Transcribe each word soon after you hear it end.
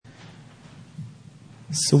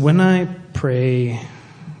So when I pray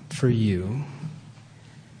for you,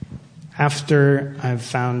 after I've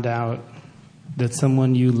found out that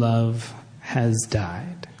someone you love has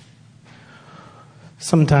died,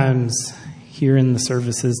 sometimes here in the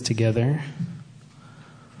services together,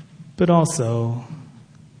 but also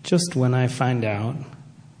just when I find out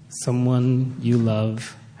someone you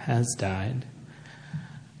love has died,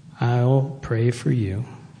 I'll pray for you.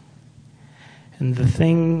 And the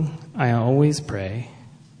thing I always pray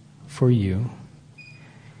for you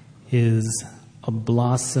is a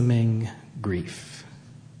blossoming grief.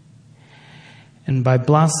 And by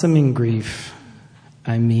blossoming grief,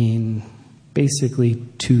 I mean basically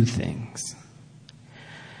two things.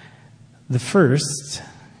 The first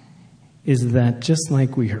is that, just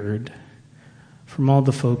like we heard from all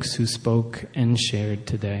the folks who spoke and shared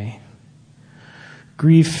today,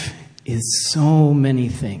 grief is so many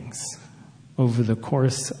things over the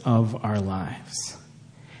course of our lives.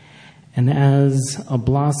 And as a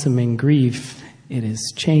blossoming grief, it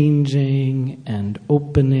is changing and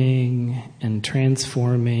opening and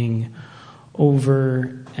transforming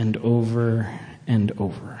over and over and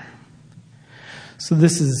over. So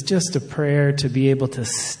this is just a prayer to be able to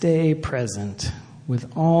stay present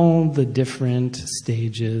with all the different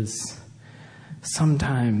stages,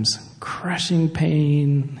 sometimes crushing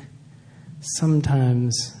pain,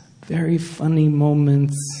 sometimes very funny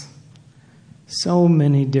moments, so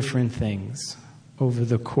many different things over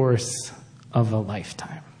the course of a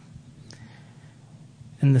lifetime.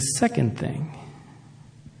 And the second thing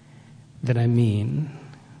that I mean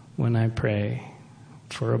when I pray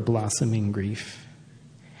for a blossoming grief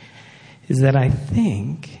is that I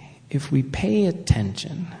think if we pay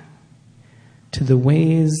attention to the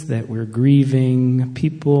ways that we're grieving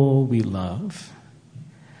people we love,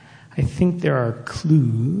 I think there are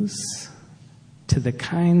clues to the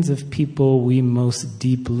kinds of people we most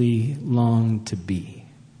deeply long to be.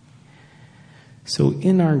 So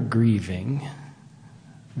in our grieving,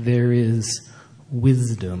 there is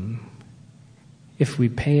wisdom if we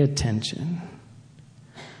pay attention.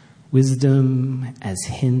 Wisdom as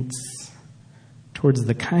hints towards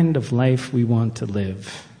the kind of life we want to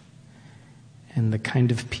live and the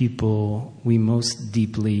kind of people we most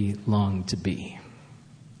deeply long to be.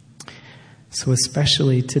 So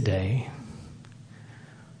especially today,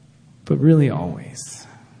 but really always,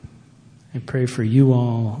 I pray for you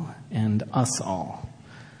all and us all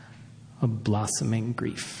a blossoming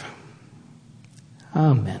grief.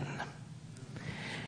 Amen.